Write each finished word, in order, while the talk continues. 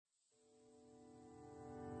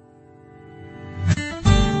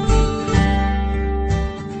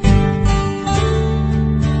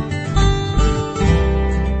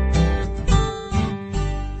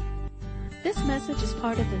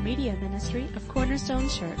media ministry of Cornerstone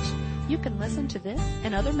Church. You can listen to this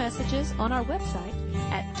and other messages on our website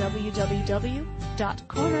at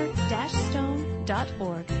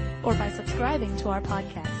www.corner-stone.org or by subscribing to our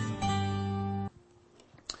podcast.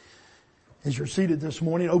 As you're seated this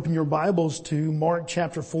morning, open your Bibles to Mark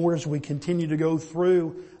chapter 4 as we continue to go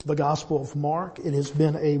through the Gospel of Mark. It has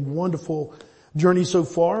been a wonderful journey so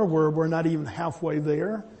far. We're not even halfway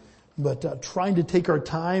there, but trying to take our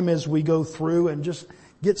time as we go through and just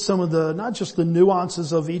get some of the, not just the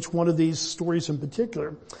nuances of each one of these stories in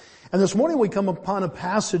particular. And this morning we come upon a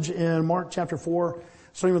passage in Mark chapter 4,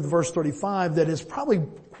 starting with verse 35, that is probably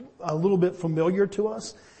a little bit familiar to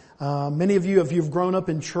us. Many of you, if you've grown up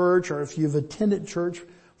in church or if you've attended church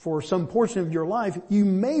for some portion of your life, you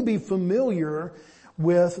may be familiar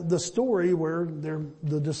with the story where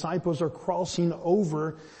the disciples are crossing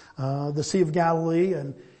over the Sea of Galilee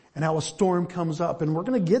and how a storm comes up. And we're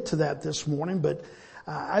going to get to that this morning, but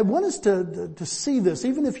I want us to see this,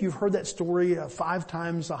 even if you've heard that story 5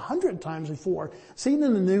 times, 100 times before, see it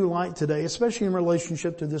in a new light today, especially in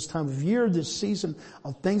relationship to this time of year, this season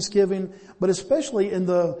of Thanksgiving, but especially in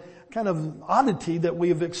the kind of oddity that we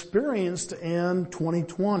have experienced in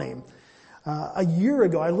 2020. A year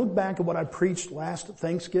ago, I look back at what I preached last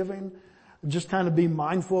Thanksgiving, just kind of be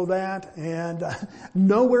mindful of that, and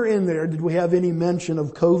nowhere in there did we have any mention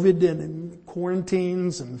of COVID and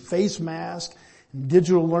quarantines and face masks,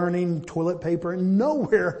 digital learning, toilet paper.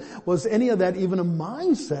 Nowhere was any of that even a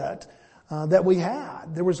mindset that we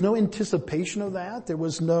had. There was no anticipation of that. There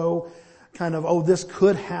was no kind of, oh, this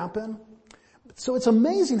could happen. So it's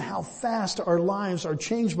amazing how fast our lives are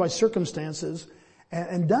changed by circumstances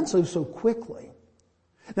and done so quickly.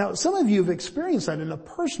 Now, some of you have experienced that in a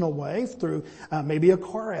personal way through maybe a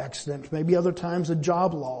car accident, maybe other times a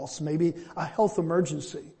job loss, maybe a health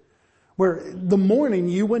emergency, where the morning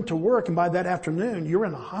you went to work and by that afternoon you're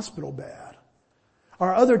in a hospital bed.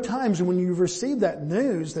 Or other times when you've received that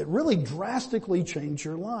news that really drastically changed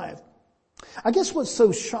your life. I guess what's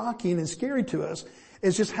so shocking and scary to us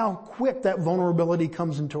is just how quick that vulnerability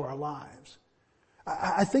comes into our lives.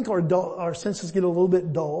 I think our senses get a little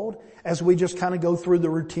bit dulled as we just kind of go through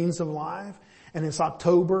the routines of life. And it's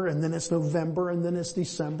October, and then it's November, and then it's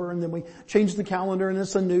December, and then we change the calendar, and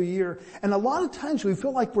it's a new year. And a lot of times we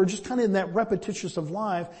feel like we're just kind of in that repetitious of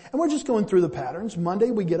life, and we're just going through the patterns. Monday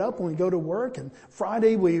we get up and we go to work, and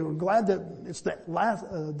Friday we are glad that it's the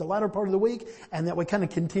latter part of the week, and that we kind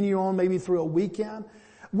of continue on maybe through a weekend.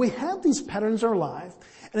 We have these patterns in our life,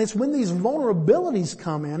 and it's when these vulnerabilities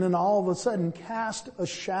come in and all of a sudden cast a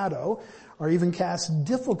shadow or even cast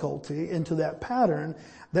difficulty into that pattern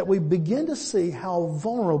that we begin to see how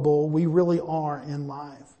vulnerable we really are in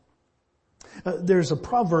life. There's a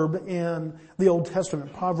proverb in the Old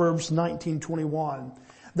Testament, Proverbs 19:21,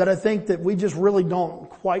 that I think that we just really don't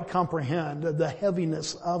quite comprehend the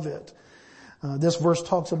heaviness of it. This verse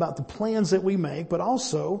talks about the plans that we make, but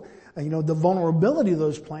also, the vulnerability of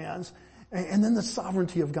those plans, and then the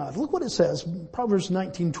sovereignty of God. Look what it says, Proverbs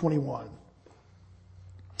 19:21.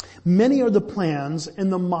 Many are the plans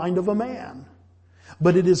in the mind of a man,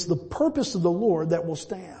 but it is the purpose of the Lord that will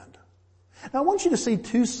stand. Now I want you to see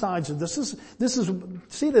two sides of this.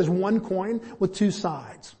 See it as one coin with two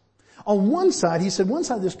sides. On one side, he said, one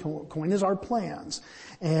side of this coin is our plans.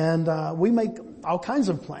 And we make all kinds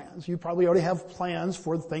of plans. You probably already have plans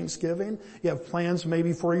for Thanksgiving. You have plans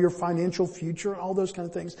maybe for your financial future, all those kind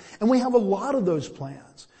of things. And we have a lot of those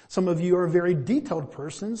plans. Some of you are very detailed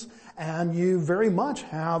persons, and you very much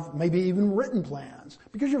have maybe even written plans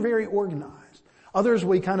because you're very organized. Others,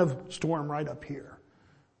 we kind of store them right up here.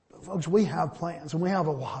 But folks, we have plans, and we have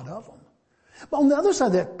a lot of them. But on the other side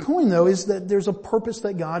of that coin, though, is that there's a purpose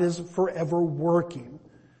that God is forever working.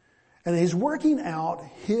 And He's working out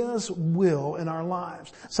His will in our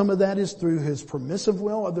lives. Some of that is through His permissive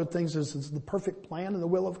will. Other things is the perfect plan and the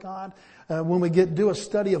will of God. When we do a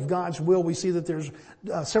study of God's will, we see that there's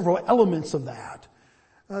several elements of that.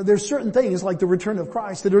 There's certain things like the return of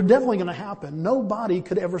Christ that are definitely going to happen. Nobody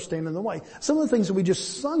could ever stand in the way. Some of the things that we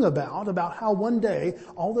just sung about how one day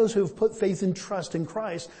all those who have put faith and trust in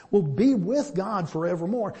Christ will be with God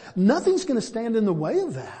forevermore. Nothing's going to stand in the way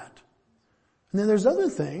of that. And then there's other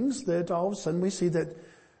things that all of a sudden we see that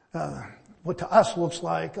what to us looks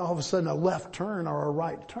like all of a sudden a left turn or a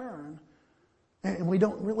right turn. And we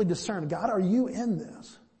don't really discern, God, are you in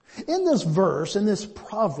this? In this verse, in this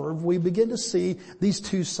proverb, we begin to see these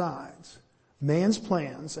two sides, man's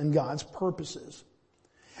plans and God's purposes.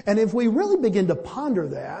 And if we really begin to ponder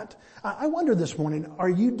that, I wonder this morning, are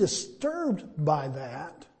you disturbed by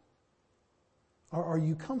that? Or are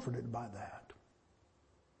you comforted by that?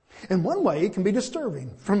 In one way, it can be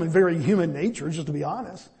disturbing from a very human nature, just to be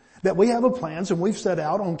honest. That we have a plans and we've set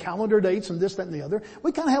out on calendar dates and this, that, and the other.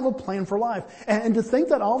 We kind of have a plan for life. And to think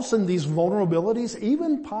that all of a sudden these vulnerabilities,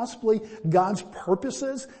 even possibly God's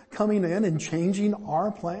purposes coming in and changing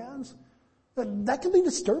our plans, that can be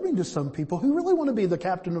disturbing to some people who really want to be the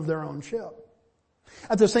captain of their own ship.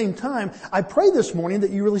 At the same time, I pray this morning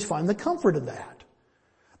that you really find the comfort of that.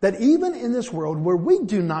 That even in this world where we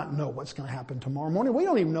do not know what's going to happen tomorrow morning, we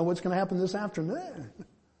don't even know what's going to happen this afternoon,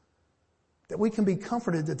 that we can be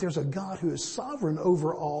comforted that there's a God who is sovereign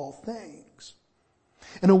over all things.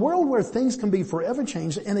 In a world where things can be forever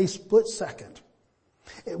changed in a split second,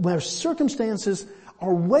 where circumstances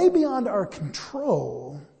are way beyond our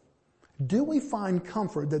control, do we find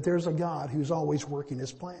comfort that there's a God who's always working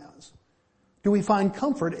his plans? Do we find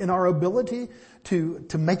comfort in our ability to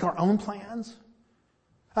make our own plans?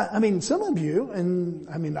 I mean, some of you, and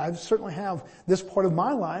I mean, I certainly have this part of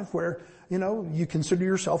my life where, you consider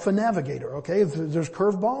yourself a navigator, okay? If there's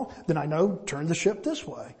curveball, then I know turn the ship this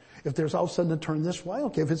way. If there's all of a sudden a turn this way,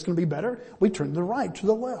 okay, if it's going to be better, we turn to the right, to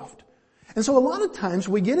the left. And so a lot of times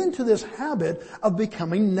we get into this habit of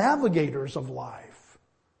becoming navigators of life.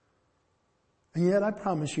 And yet I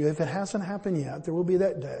promise you, if it hasn't happened yet, there will be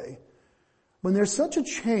that day when there's such a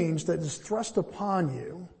change that is thrust upon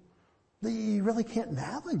you that you really can't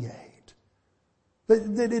navigate.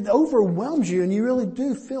 That it overwhelms you and you really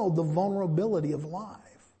do feel the vulnerability of life.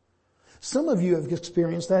 Some of you have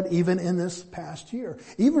experienced that even in this past year,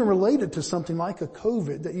 even related to something like a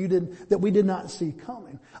COVID that we did not see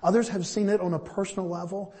coming. Others have seen it on a personal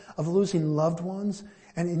level of losing loved ones.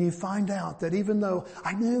 And you find out that even though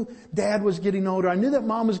I knew dad was getting older, I knew that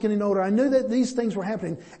mom was getting older, I knew that these things were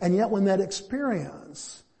happening, and yet when that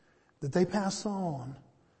experience, that they pass on,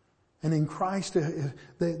 and in Christ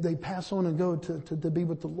they pass on and go to be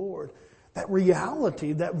with the Lord. That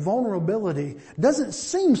reality, that vulnerability doesn't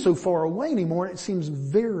seem so far away anymore. It seems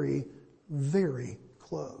very, very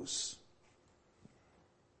close.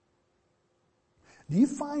 Do you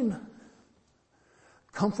find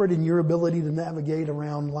comfort in your ability to navigate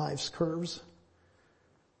around life's curves?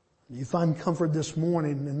 Do you find comfort this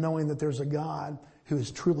morning in knowing that there's a God who is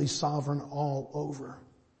truly sovereign all over?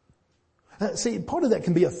 See, part of that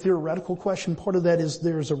can be a theoretical question. Part of that is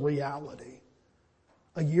there's a reality.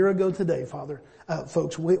 A year ago today,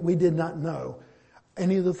 folks, we did not know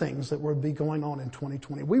any of the things that would be going on in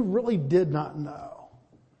 2020. We really did not know.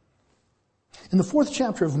 In the 4th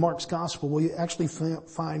chapter of Mark's Gospel, we actually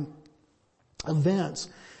find events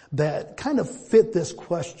that kind of fit this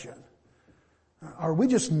question. Are we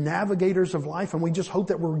just navigators of life and we just hope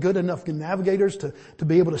that we're good enough navigators to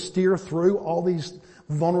be able to steer through all these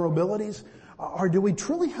vulnerabilities? Or do we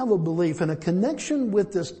truly have a belief and a connection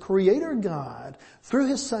with this Creator God through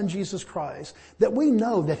His Son Jesus Christ, that we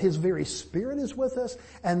know that His very Spirit is with us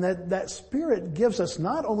and that Spirit gives us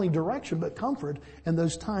not only direction but comfort in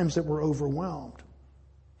those times that we're overwhelmed?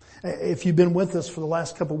 If you've been with us for the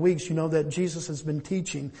last couple of weeks, you know that Jesus has been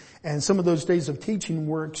teaching, and some of those days of teaching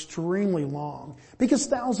were extremely long because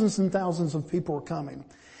thousands and thousands of people were coming.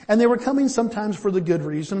 And they were coming sometimes for the good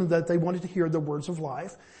reason that they wanted to hear the words of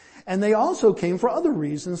life. And they also came for other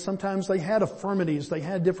reasons. Sometimes they had infirmities. They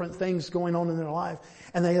had different things going on in their life.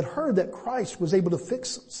 And they had heard that Christ was able to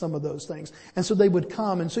fix some of those things. And so they would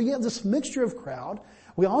come. And so you have this mixture of crowd.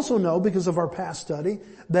 We also know, because of our past study,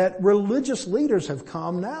 that religious leaders have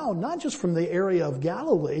come now, not just from the area of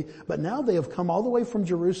Galilee, but now they have come all the way from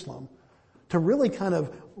Jerusalem to really kind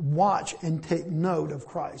of watch and take note of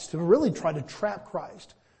Christ, to really try to trap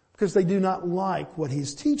Christ. Because they do not like what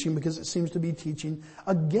He's teaching, because it seems to be teaching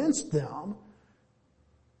against them.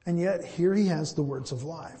 And yet here He has the words of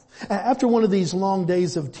life. After one of these long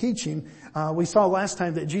days of teaching, we saw last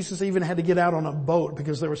time that Jesus even had to get out on a boat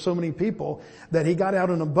because there were so many people that He got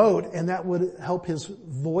out on a boat, and that would help His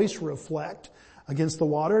voice reflect against the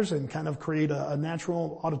waters and kind of create a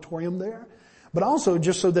natural auditorium there. But also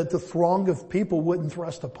just so that the throng of people wouldn't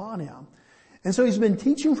thrust upon Him. And so He's been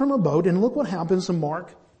teaching from a boat, and look what happens in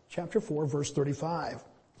Mark chapter 4, verse 35.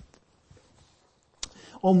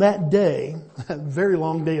 On that day, a very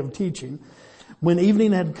long day of teaching, when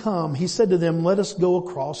evening had come, He said to them, "Let us go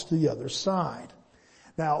across to the other side."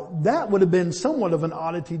 Now, that would have been somewhat of an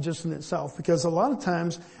oddity just in itself, because a lot of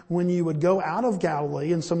times when you would go out of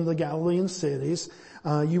Galilee in some of the Galilean cities,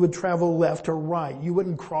 you would travel left or right. You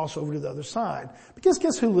wouldn't cross over to the other side. Because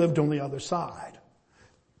guess who lived on the other side?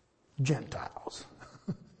 Gentiles.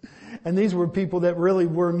 And these were people that really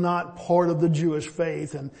were not part of the Jewish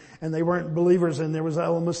faith, and they weren't believers, and there was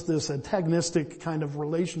almost this antagonistic kind of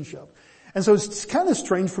relationship. And so it's kind of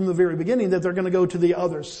strange from the very beginning that they're going to go to the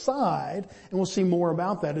other side, and we'll see more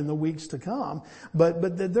about that in the weeks to come.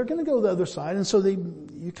 But they're going to go to the other side, and so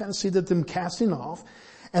you kind of see that them casting off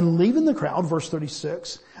and leaving the crowd, verse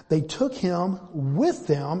 36, they took him with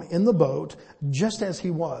them in the boat just as he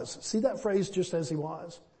was. See that phrase, just as he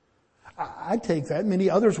was? I take that. Many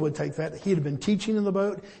others would take that. He had been teaching in the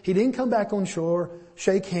boat. He didn't come back on shore,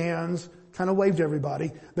 shake hands, kind of waved to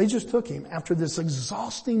everybody. They just took him after this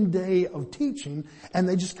exhausting day of teaching, and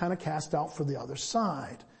they just kind of cast out for the other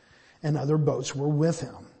side. And other boats were with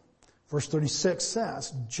him. Verse 36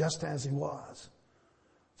 says, just as he was.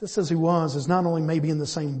 Just as he was is not only maybe in the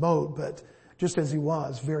same boat, but just as he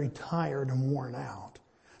was, very tired and worn out.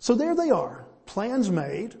 So there they are, plans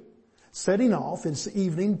made, setting off. It's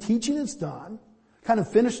evening, teaching is done. Kind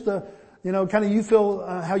of finished the, kind of you feel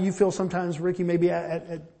how you feel sometimes, Ricky, maybe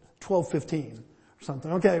at 12:15 or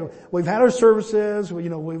something. Okay, we've had our services,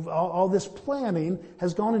 we've all this planning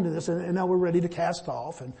has gone into this, and now we're ready to cast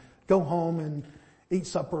off and go home and eat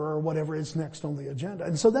supper or whatever is next on the agenda.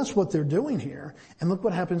 And so that's what they're doing here. And look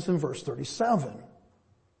what happens in verse 37.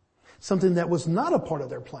 Something that was not a part of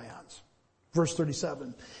their plans. Verse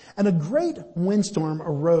 37. And a great windstorm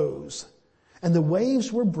arose, and the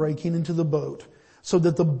waves were breaking into the boat, so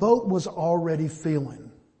that the boat was already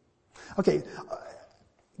filling. Okay,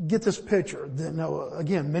 get this picture. Now,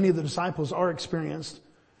 again, many of the disciples are experienced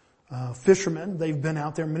fishermen. They've been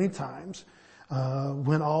out there many times.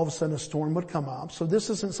 When all of a sudden a storm would come up. So this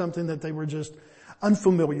isn't something that they were just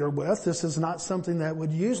unfamiliar with. This is not something that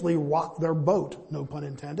would usually rock their boat, no pun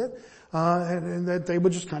intended, and that they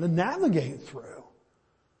would just kind of navigate through.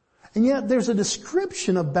 And yet there's a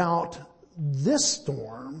description about this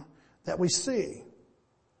storm that we see.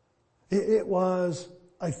 It was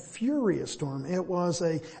a furious storm. It was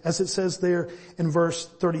as it says there in verse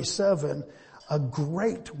 37, a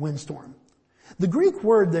great windstorm. The Greek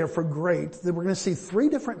word there for great that we're going to see 3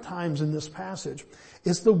 different times in this passage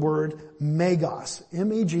is the word megas,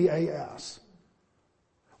 M-E-G-A-S.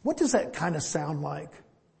 What does that kind of sound like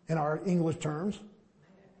in our English terms?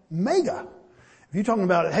 Mega. If you're talking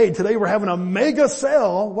about it, hey, today we're having a mega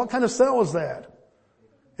sale, what kind of sale is that?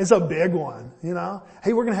 It's a big one,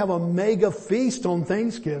 Hey, we're going to have a mega feast on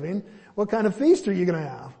Thanksgiving. What kind of feast are you going to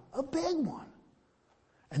have? A big one.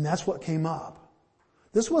 And that's what came up.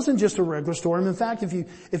 This wasn't just a regular storm. In fact,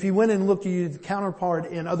 if you went and looked at the counterpart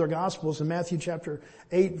in other Gospels, in Matthew chapter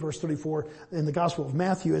 8, verse 34, in the Gospel of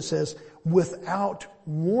Matthew, it says, without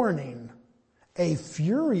warning, a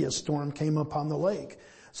furious storm came upon the lake,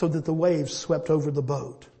 so that the waves swept over the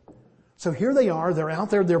boat. So here they are, they're out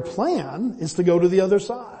there, their plan is to go to the other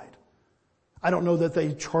side. I don't know that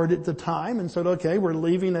they charted the time and said, okay, we're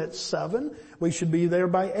leaving at 7. We should be there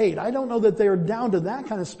by 8. I don't know that they're down to that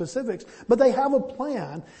kind of specifics, but they have a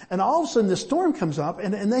plan. And all of a sudden the storm comes up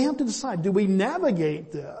and they have to decide, do we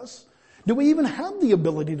navigate this? Do we even have the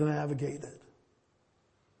ability to navigate it?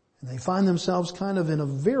 And they find themselves kind of in a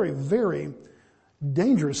very, very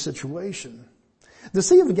dangerous situation. The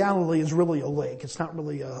Sea of Galilee is really a lake. It's not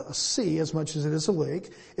really a sea as much as it is a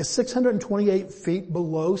lake. It's 628 feet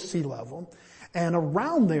below sea level. And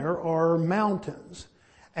around there are mountains.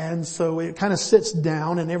 And so it kind of sits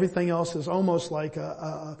down and everything else is almost like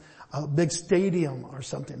a big stadium or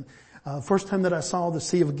something. First time that I saw the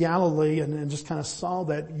Sea of Galilee and just kind of saw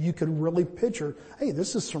that, you could really picture, hey,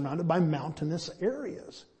 this is surrounded by mountainous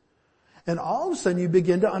areas. And all of a sudden you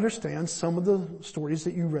begin to understand some of the stories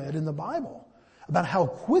that you read in the Bible about how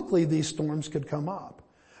quickly these storms could come up.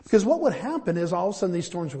 Because what would happen is all of a sudden these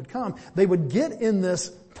storms would come. They would get in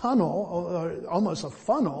this tunnel, almost a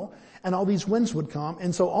funnel, and all these winds would come.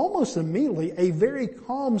 And so almost immediately a very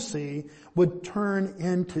calm sea would turn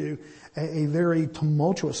into a very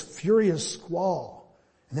tumultuous, furious squall.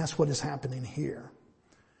 And that's what is happening here.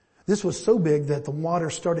 This was so big that the water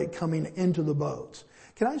started coming into the boats.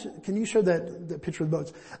 Can you show that picture of the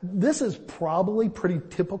boats? This is probably pretty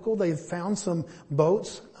typical. They've found some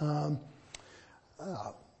boats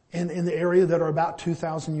in the area that are about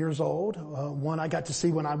 2,000 years old. One I got to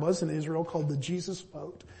see when I was in Israel called the Jesus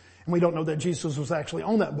boat. And we don't know that Jesus was actually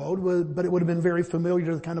on that boat, but it would have been very familiar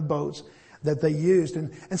to the kind of boats that they used.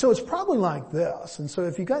 And so it's probably like this. And so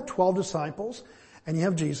if you got 12 disciples and you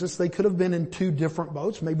have Jesus, they could have been in 2 different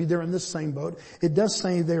boats. Maybe they're in this same boat. It does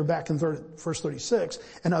say they're back in verse 36,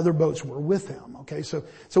 and other boats were with him. Okay, so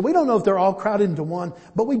we don't know if they're all crowded into one,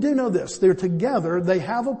 but we do know this. They're together, they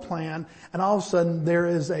have a plan, and all of a sudden there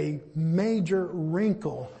is a major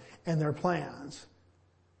wrinkle in their plans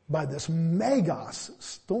by this megas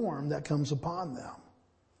storm that comes upon them.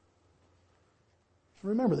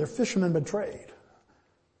 Remember, they're fishermen betrayed.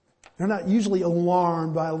 They're not usually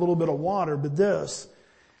alarmed by a little bit of water, but this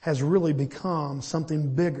has really become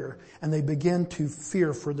something bigger, and they begin to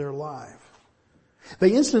fear for their life.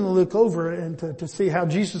 They instantly look over and to see how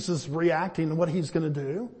Jesus is reacting and what he's going to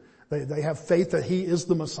do. They have faith that he is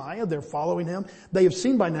the Messiah. They're following him. They have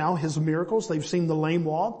seen by now his miracles. They've seen the lame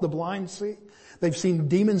walk, the blind see. They've seen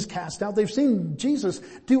demons cast out. They've seen Jesus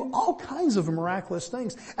do all kinds of miraculous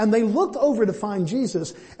things. And they looked over to find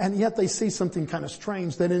Jesus, and yet they see something kind of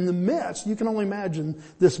strange, that in the midst, you can only imagine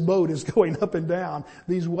this boat is going up and down.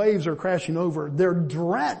 These waves are crashing over. They're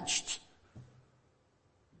drenched.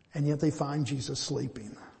 And yet they find Jesus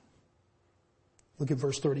sleeping. Look at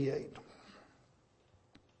verse 38.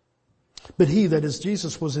 But he, that is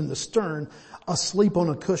Jesus, was in the stern, asleep on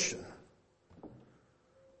a cushion.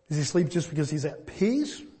 Is he asleep just because he's at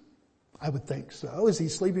peace? I would think so. Is he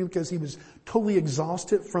sleeping because he was totally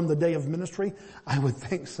exhausted from the day of ministry? I would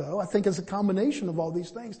think so. I think it's a combination of all these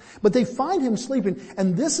things. But they find him sleeping,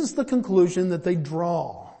 and this is the conclusion that they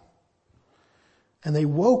draw. And they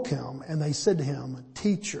woke him, and they said to him,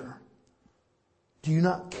 Teacher, do you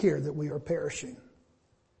not care that we are perishing?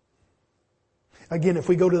 Again, if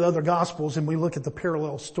we go to the other Gospels and we look at the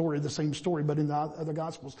parallel story, the same story, but in the other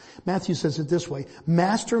Gospels, Matthew says it this way,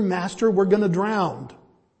 Master, Master, we're going to drown.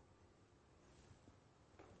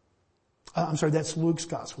 I'm sorry, that's Luke's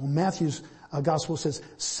Gospel. Matthew's Gospel says,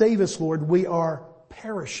 Save us, Lord, we are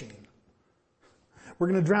perishing. We're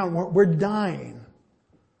going to drown. We're dying.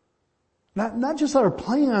 Not just our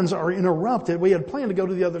plans are interrupted. We had planned to go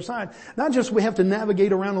to the other side. Not just we have to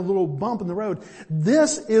navigate around a little bump in the road.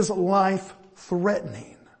 This is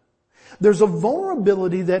life-threatening. There's a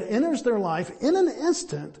vulnerability that enters their life in an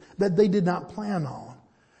instant that they did not plan on.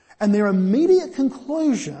 And their immediate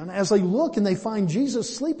conclusion as they look and they find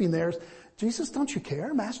Jesus sleeping there is, Jesus, don't you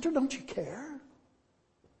care? Master, don't you care?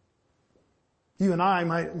 You and I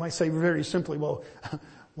might say very simply, well,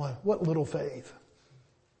 what little faith?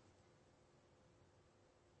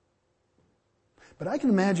 But I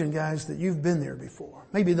can imagine, guys, that you've been there before.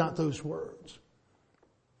 Maybe not those words.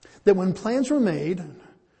 That when plans were made,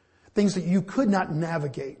 things that you could not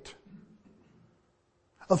navigate,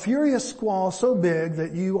 a furious squall so big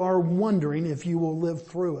that you are wondering if you will live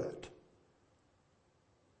through it.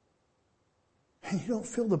 And you don't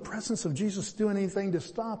feel the presence of Jesus doing anything to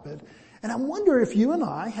stop it. And I wonder if you and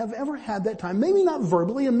I have ever had that time, maybe not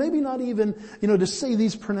verbally and maybe not even, to say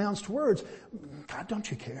these pronounced words. God,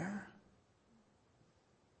 don't you care?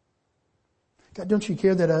 God, don't you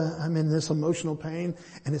care that I'm in this emotional pain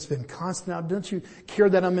and it's been constant now? Don't you care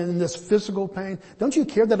that I'm in this physical pain? Don't you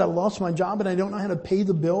care that I lost my job and I don't know how to pay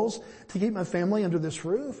the bills to keep my family under this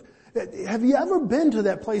roof? Have you ever been to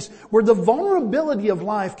that place where the vulnerability of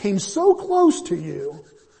life came so close to you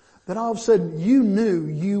that all of a sudden you knew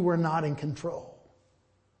you were not in control?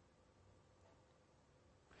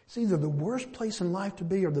 It's either the worst place in life to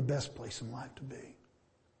be or the best place in life to be.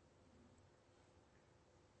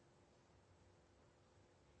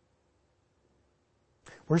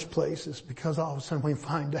 Worst place is because all of a sudden we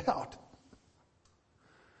find out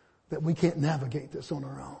that we can't navigate this on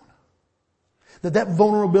our own. That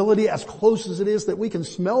vulnerability, as close as it is, that we can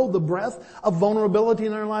smell the breath of vulnerability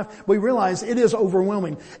in our life, we realize it is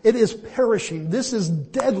overwhelming. It is perishing. This is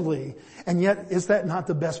deadly. And yet, is that not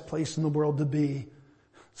the best place in the world to be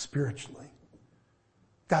spiritually?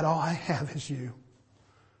 God, all I have is you.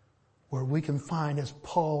 Where we can find, as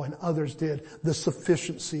Paul and others did, the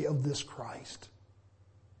sufficiency of this Christ.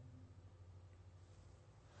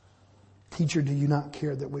 Teacher, do you not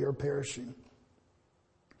care that we are perishing?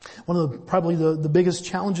 One of probably the biggest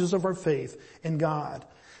challenges of our faith in God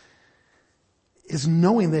is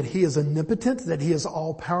knowing that He is omnipotent, that He is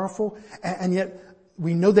all-powerful, and yet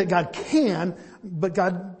we know that God can, but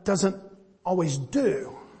God doesn't always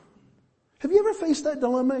do. Have you ever faced that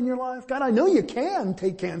dilemma in your life? God, I know you can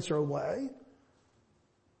take cancer away,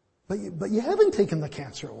 but you haven't taken the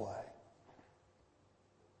cancer away.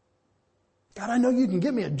 God, I know you can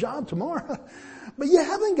get me a job tomorrow, but you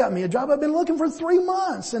haven't got me a job. I've been looking for 3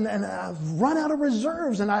 months and I've run out of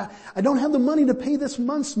reserves and I don't have the money to pay this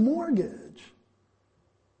month's mortgage.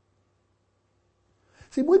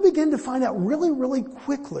 See, we begin to find out really, really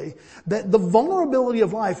quickly that the vulnerability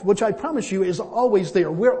of life, which I promise you is always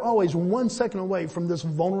there. We're always 1 second away from this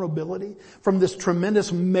vulnerability, from this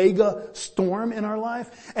tremendous mega storm in our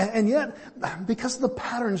life. And yet, because of the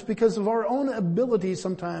patterns, because of our own ability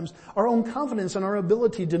sometimes, our own confidence in our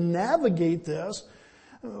ability to navigate this,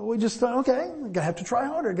 we just thought, okay, I'm going to have to try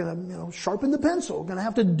harder, going to sharpen the pencil, going to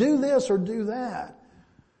have to do this or do that.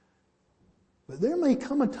 But there may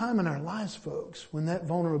come a time in our lives, folks, when that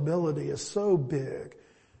vulnerability is so big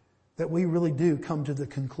that we really do come to the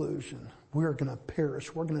conclusion we're going to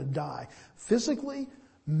perish, we're going to die, physically,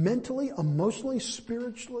 mentally, emotionally,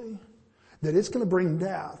 spiritually, that it's going to bring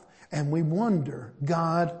death. And we wonder,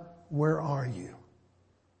 God, where are you?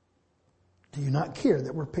 Do you not care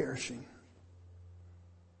that we're perishing?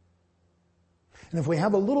 And if we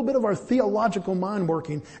have a little bit of our theological mind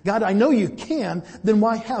working, God, I know you can, then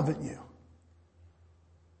why haven't you?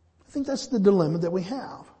 I think that's the dilemma that we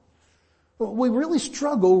have. We really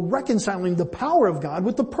struggle reconciling the power of God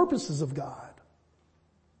with the purposes of God.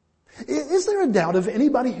 Is there a doubt of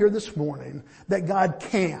anybody here this morning that God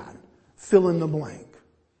can fill in the blank?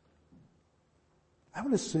 I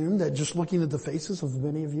would assume that just looking at the faces of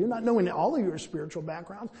many of you, not knowing all of your spiritual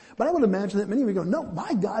backgrounds, but I would imagine that many of you go, no,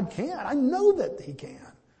 my God can. I know that He can.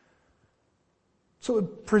 So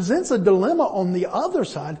it presents a dilemma on the other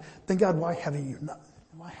side. Then God, why haven't you?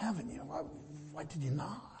 Why did you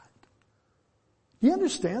not? Do you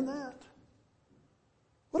understand that?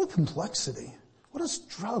 What a complexity. What a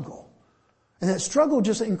struggle. And that struggle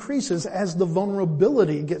just increases as the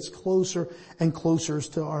vulnerability gets closer and closer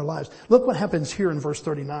to our lives. Look what happens here in verse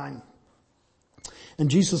 39.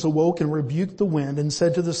 And Jesus awoke and rebuked the wind and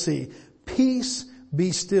said to the sea, peace,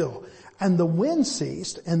 be still. And the wind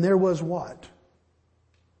ceased, and there was what?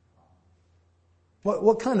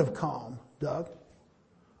 What kind of calm, Doug?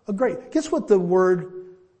 A great. Guess what the word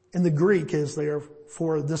in the Greek is there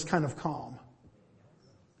for this kind of calm?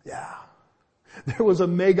 Yeah. There was a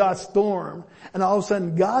mega storm, and all of a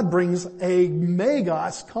sudden God brings a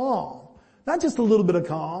mega calm. Not just a little bit of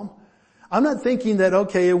calm. I'm not thinking that,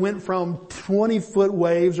 okay, it went from 20-foot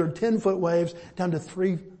waves or 10-foot waves down to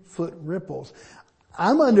 3-foot ripples.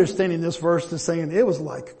 I'm understanding this verse as saying it was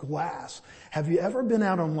like glass. Have you ever been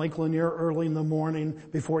out on Lake Lanier early in the morning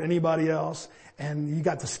before anybody else, and you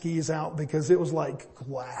got the skis out because it was like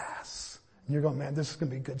glass? And you're going, man, this is going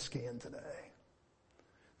to be good skiing today.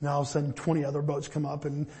 Now all of a sudden 20 other boats come up,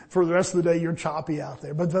 and for the rest of the day you're choppy out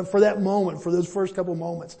there. But for that moment, for those first couple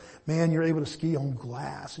moments, man, you're able to ski on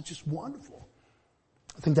glass. It's just wonderful.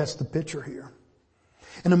 I think that's the picture here.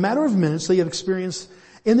 In a matter of minutes, they had experienced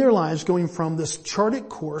in their lives going from this charted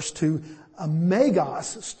course to a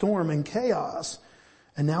megos storm and chaos,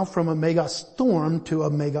 and now from a megos storm to a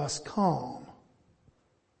megos calm.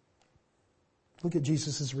 Look at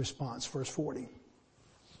Jesus' response, verse 40.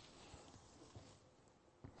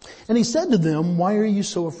 And He said to them, why are you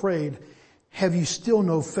so afraid? Have you still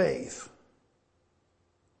no faith?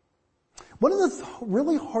 One of the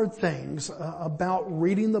really hard things about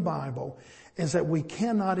reading the Bible is that we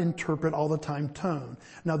cannot interpret all the time tone.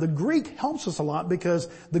 Now the Greek helps us a lot because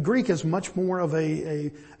the Greek is much more of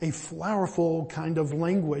a flowerful kind of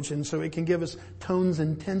language, and so it can give us tones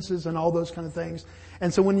and tenses and all those kind of things.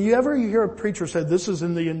 And so whenever you hear a preacher say this is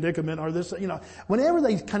in the indicament or this, whenever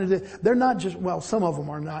they kind of do, they're not just, well, some of them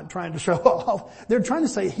are not trying to show off. They're trying to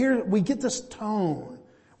say, here, we get this tone.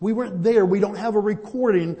 We weren't there. We don't have a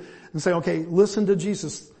recording and say, okay, listen to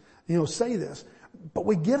Jesus, say this. But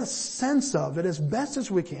we get a sense of it as best as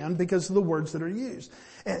we can because of the words that are used.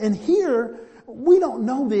 And here, we don't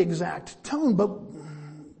know the exact tone,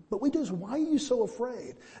 but we do. So why are you so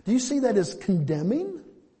afraid? Do you see that as condemning?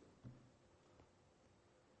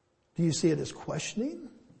 Do you see it as questioning?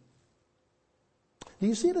 Do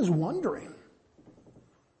you see it as wondering?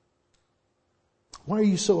 Why are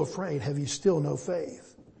you so afraid? Have you still no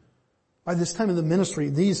faith? By this time in the ministry,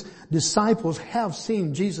 these disciples have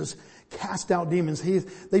seen Jesus cast out demons.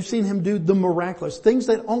 They've seen Him do the miraculous, things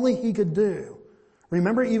that only He could do.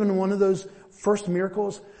 Remember even one of those first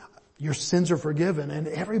miracles, your sins are forgiven, and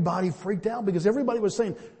everybody freaked out because everybody was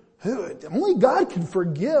saying, only God can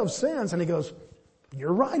forgive sins. And He goes,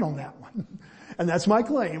 you're right on that one. And that's my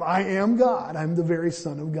claim. I am God. I'm the very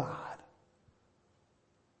Son of God.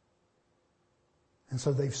 And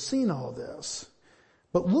so they've seen all this.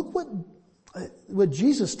 But look what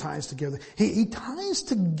Jesus ties together. He ties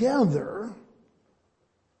together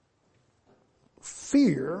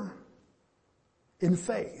fear and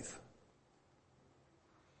faith.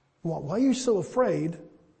 Why are you so afraid?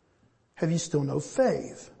 Have you still no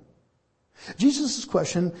faith? Jesus'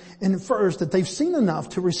 question infers that they've seen enough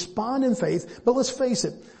to respond in faith, but let's face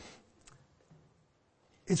it,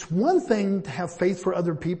 it's one thing to have faith for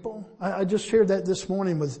other people. I just shared that this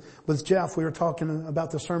morning with Jeff. We were talking about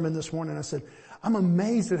the sermon this morning. I said, I'm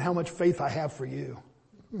amazed at how much faith I have for you.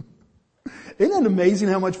 Isn't it amazing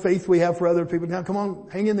how much faith we have for other people? Now come on,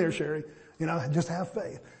 hang in there, Sherry. Just have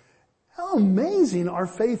faith. How amazing our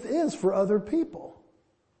faith is for other people.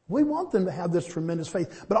 We want them to have this tremendous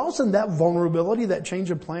faith. But all of a sudden that vulnerability, that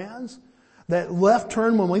change of plans, that left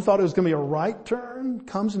turn when we thought it was going to be a right turn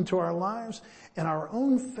comes into our lives. and our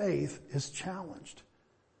own faith is challenged.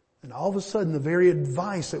 And all of a sudden, the very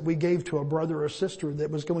advice that we gave to a brother or sister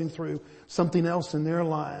that was going through something else in their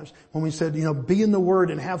lives, when we said, be in the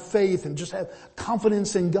Word and have faith and just have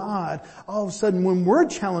confidence in God, all of a sudden, when we're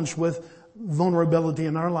challenged with vulnerability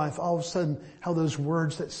in our life, all of a sudden, how those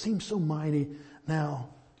words that seem so mighty now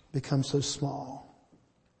become so small.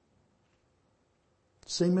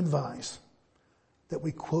 Same advice that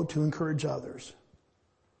we quote to encourage others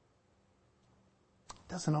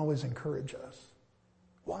doesn't always encourage us.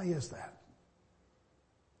 Why is that?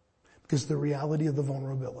 Because the reality of the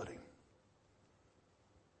vulnerability.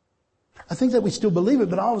 I think that we still believe it,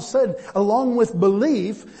 but all of a sudden, along with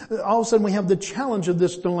belief, all of a sudden we have the challenge of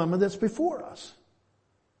this dilemma that's before us.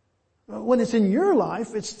 When it's in your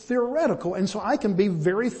life, it's theoretical, and so I can be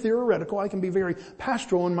very theoretical, I can be very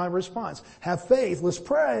pastoral in my response. Have faith, let's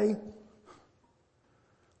pray.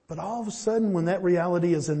 But all of a sudden, when that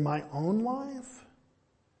reality is in my own life,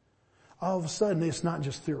 all of a sudden it's not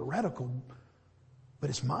just theoretical, but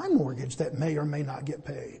it's my mortgage that may or may not get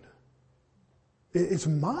paid. It's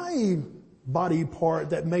my body part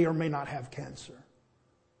that may or may not have cancer.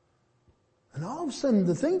 And all of a sudden,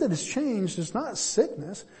 the thing that has changed is not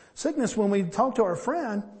sickness. Sickness, when we talk to our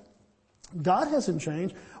friend, God hasn't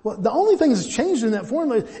changed. Well, the only thing that's changed in that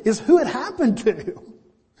formula is who it happened to.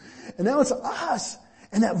 And now it's us.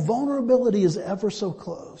 And that vulnerability is ever so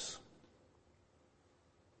close.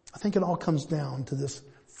 I think it all comes down to this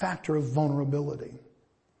factor of vulnerability.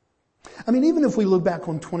 I mean, even if we look back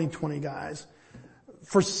on 2020, guys,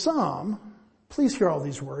 for some, please hear all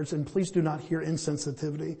these words, and please do not hear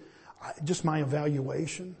insensitivity, just my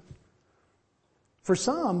evaluation. For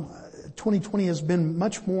some, 2020 has been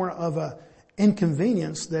much more of an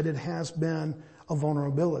inconvenience than it has been a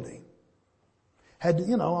vulnerability.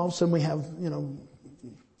 All of a sudden we have,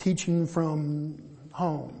 teaching from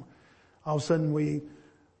home. All of a sudden we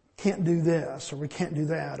can't do this or we can't do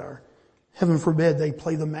that, or heaven forbid they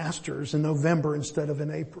play the Masters in November instead of in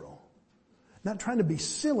April. Not trying to be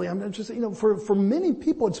silly. I'm just, for many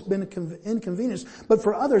people it's been an inconvenience, but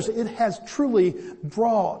for others it has truly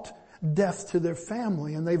brought death to their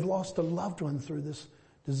family and they've lost a loved one through this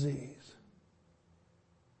disease.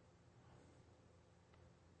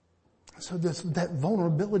 So that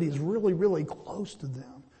vulnerability is really, really close to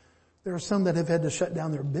them. There are some that have had to shut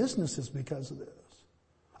down their businesses because of this.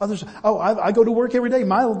 Others, I go to work every day.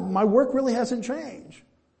 My work really hasn't changed.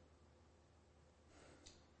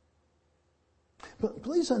 But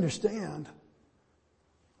please understand,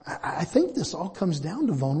 I think this all comes down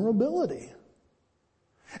to vulnerability.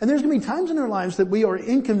 And there's going to be times in our lives that we are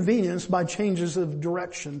inconvenienced by changes of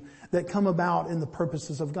direction that come about in the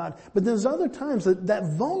purposes of God. But there's other times that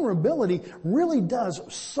vulnerability really does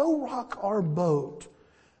so rock our boat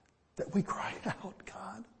that we cry out,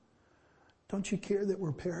 God, don't you care that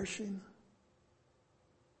we're perishing?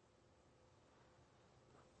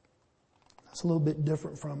 That's a little bit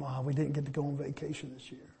different from, we didn't get to go on vacation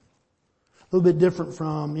this year. A little bit different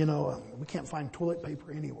from, we can't find toilet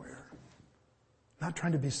paper anywhere. Not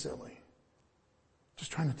trying to be silly.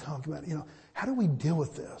 Just trying to talk about, how do we deal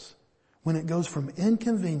with this when it goes from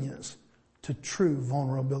inconvenience to true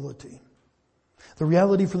vulnerability? The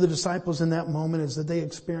reality for the disciples in that moment is that they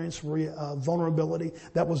experienced vulnerability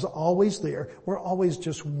that was always there. We're always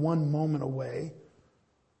just one moment away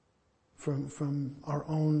from our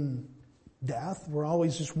own death. We're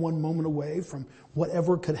always just one moment away from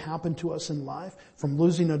whatever could happen to us in life, from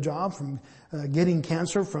losing a job, from getting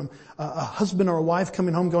cancer, from a husband or a wife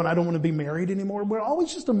coming home going, I don't want to be married anymore. We're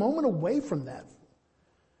always just a moment away from that.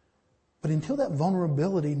 But until that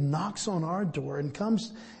vulnerability knocks on our door and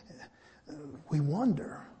comes, we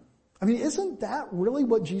wonder. I mean, isn't that really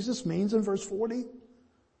what Jesus means in verse 40?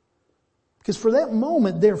 Because for that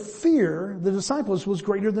moment, their fear, the disciples, was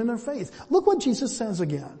greater than their faith. Look what Jesus says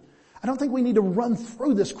again. I don't think we need to run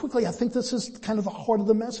through this quickly. I think this is kind of the heart of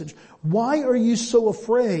the message. Why are you so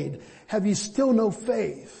afraid? Have you still no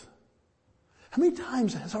faith? How many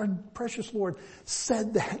times has our precious Lord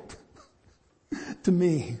said that to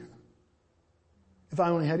me? If I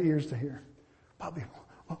only had ears to hear. Bobby,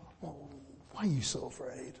 why are you so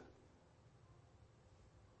afraid?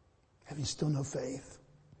 Have you still no faith?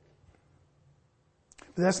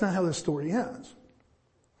 But that's not how the story ends.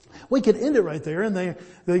 We could end it right there, and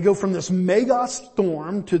they go from this mega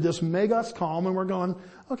storm to this mega calm, and we're going,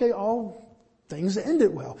 okay, all things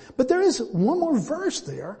ended well. But there is one more verse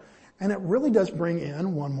there, and it really does bring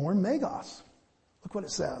in one more megos. Look what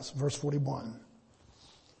it says, verse 41.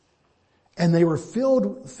 And they were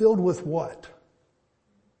filled with what?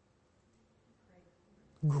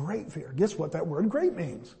 Great fear. Guess what that word great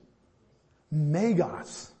means?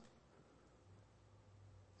 Megos.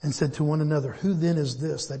 and said to one another, who then is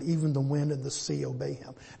this that even the wind and the sea obey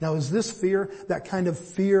him? Now is this fear, that kind of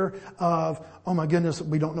fear of, oh my goodness,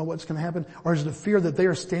 we don't know what's going to happen? Or is it a fear that they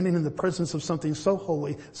are standing in the presence of something so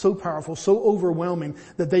holy, so powerful, so overwhelming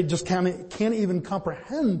that they just can't even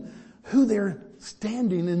comprehend who they're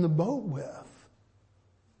standing in the boat with?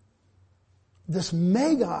 This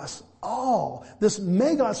Megas awe, this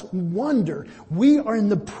Megas wonder. We are in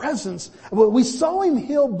the presence. We saw him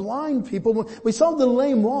heal blind people. We saw the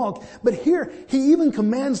lame walk. But here, he even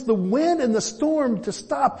commands the wind and the storm to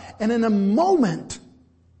stop. And in a moment,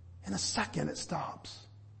 in a second, it stops.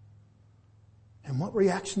 And what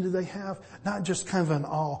reaction do they have? Not just kind of an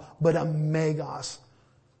awe, but a Megas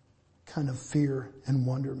kind of fear and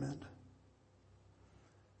wonderment.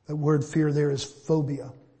 The word fear there is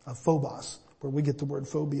phobia, phobos, where we get the word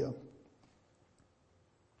phobia.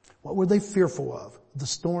 What were they fearful of? The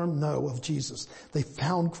storm? No, of Jesus. They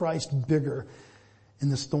found Christ bigger in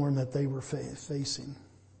the storm that they were facing.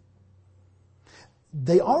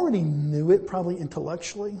 They already knew it, probably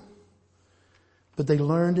intellectually, but they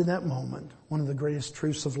learned in that moment one of the greatest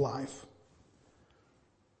truths of life.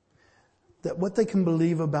 That what they can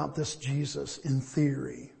believe about this Jesus in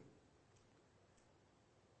theory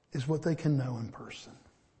is what they can know in person.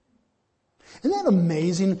 Isn't that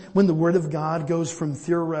amazing when the Word of God goes from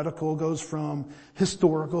theoretical, goes from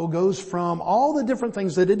historical, goes from all the different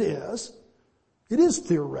things that it is? It is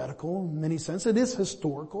theoretical in many senses. It is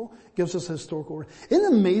historical. It gives us a historical word. Isn't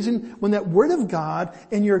it amazing when that Word of God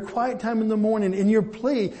in your quiet time in the morning, in your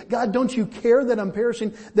plea, God, don't you care that I'm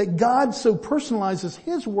perishing? That God so personalizes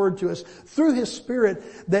His Word to us through His Spirit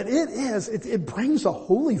that it brings a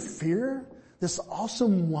holy fear, this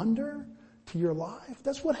awesome wonder to your life.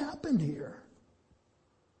 That's what happened here.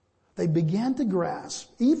 They began to grasp,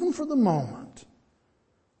 even for the moment,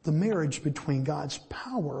 the marriage between God's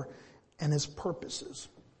power and His purposes.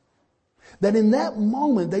 That in that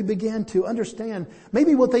moment they began to understand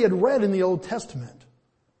maybe what they had read in the Old Testament.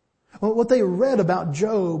 What they read about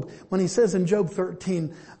Job when he says in Job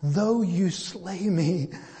 13, though you slay me,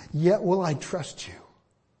 yet will I trust you.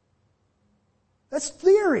 That's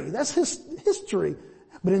theory. That's his history.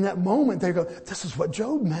 But in that moment they go, this is what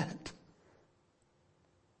Job meant.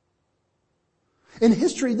 In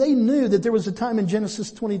history, they knew that there was a time in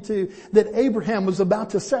Genesis 22 that Abraham was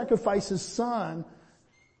about to sacrifice his son.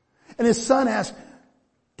 And his son asked,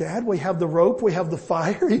 Dad, we have the rope, we have the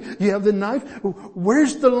fire, you have the knife.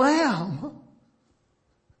 Where's the lamb?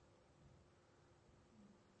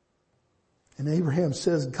 And Abraham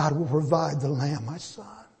says, God will provide the lamb, my son.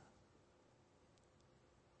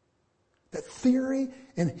 That theory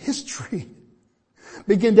and history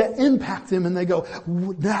begin to impact them and they go,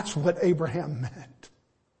 that's what Abraham meant.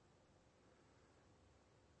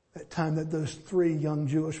 That time that those three young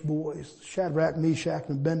Jewish boys, Shadrach, Meshach,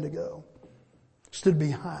 and Abednego, stood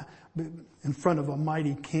behind, in front of a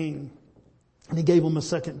mighty king. And he gave them a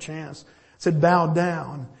second chance. Said, bow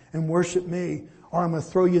down and worship me, or I'm going to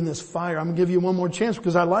throw you in this fire. I'm going to give you one more chance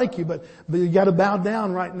because I like you, but you got to bow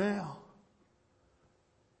down right now.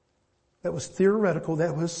 That was theoretical.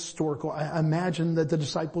 That was historical. I imagine that the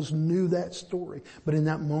disciples knew that story. But in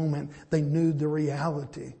that moment, they knew the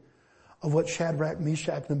reality of what Shadrach,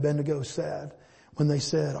 Meshach, and Abednego said when they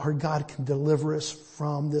said, our God can deliver us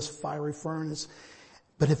from this fiery furnace.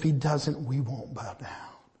 But if He doesn't, we won't bow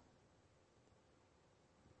down.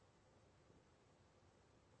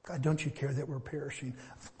 God, don't you care that we're perishing?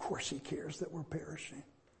 Of course He cares that we're perishing.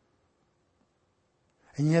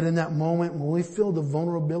 And yet in that moment when we feel the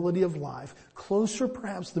vulnerability of life, closer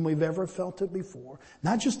perhaps than we've ever felt it before,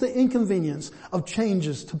 not just the inconvenience of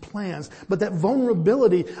changes to plans, but that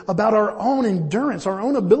vulnerability about our own endurance, our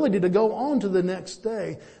own ability to go on to the next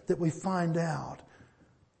day, that we find out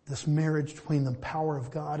this marriage between the power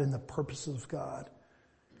of God and the purposes of God,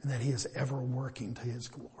 and that He is ever working to His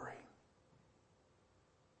glory.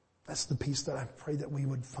 That's the peace that I pray that we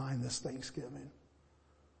would find this Thanksgiving.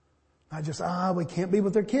 Not just, we can't be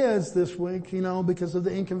with their kids this week, because of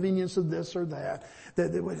the inconvenience of this or that.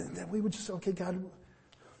 That we would just say, okay, God,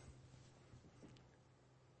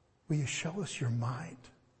 will you show us your might?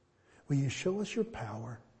 Will you show us your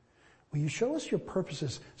power? Will you show us your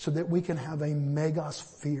purposes so that we can have a megas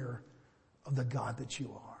fear of the God that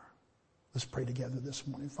you are? Let's pray together this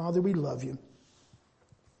morning. Father, we love you.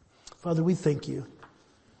 Father, we thank you.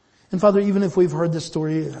 And Father, even if we've heard this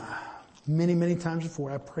story many, many times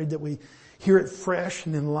before, I pray that we hear it fresh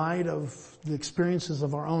and in light of the experiences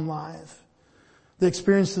of our own life. The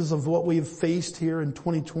experiences of what we've faced here in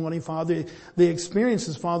 2020, Father. The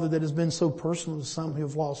experiences, Father, that has been so personal to some who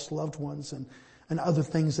have lost loved ones and other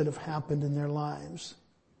things that have happened in their lives.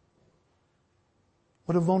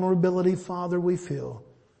 What a vulnerability, Father, we feel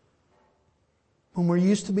when we're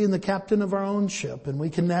used to being the captain of our own ship and we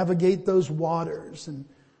can navigate those waters and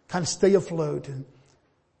kind of stay afloat. And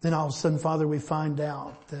then all of a sudden, Father, we find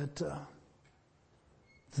out that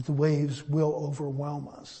the waves will overwhelm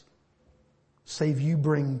us. Save you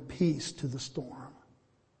bring peace to the storm.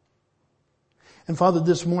 And Father,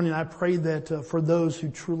 this morning I pray that for those who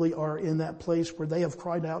truly are in that place where they have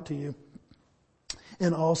cried out to you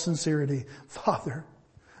in all sincerity, Father,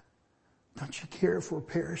 don't you care if we're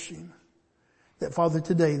perishing? That, Father,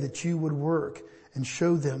 today that you would work and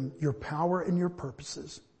show them your power and your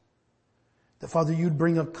purposes. That, Father, you'd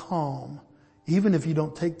bring a calm, even if you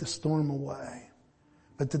don't take the storm away,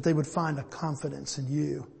 but that they would find a confidence in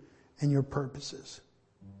you and your purposes.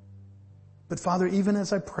 But, Father, even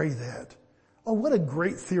as I pray that, oh, what a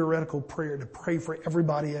great theoretical prayer to pray for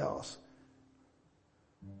everybody else.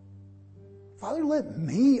 Father, let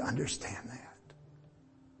me understand that.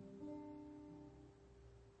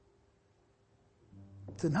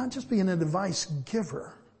 To not just being an advice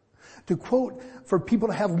giver, to quote, for people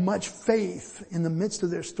to have much faith in the midst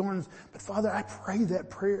of their storms. But Father, I pray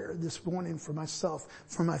that prayer this morning for myself,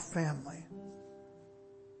 for my family.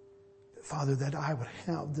 Father, that I would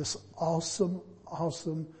have this awesome,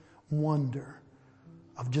 awesome wonder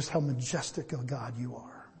of just how majestic a God you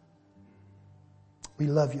are. We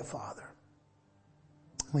love you, Father.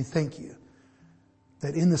 We thank you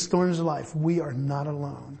that in the storms of life, we are not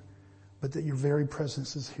alone, but that your very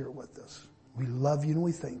presence is here with us. We love you and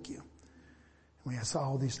we thank you. And we ask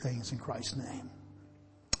all these things in Christ's name.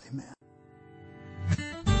 Amen.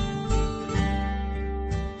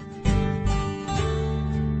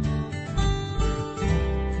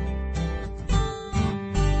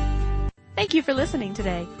 Thank you for listening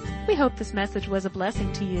today. We hope this message was a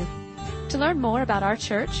blessing to you. To learn more about our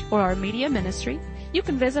church or our media ministry, you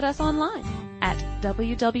can visit us online at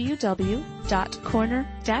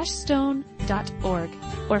www.corner-stone.org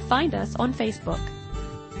or find us on Facebook.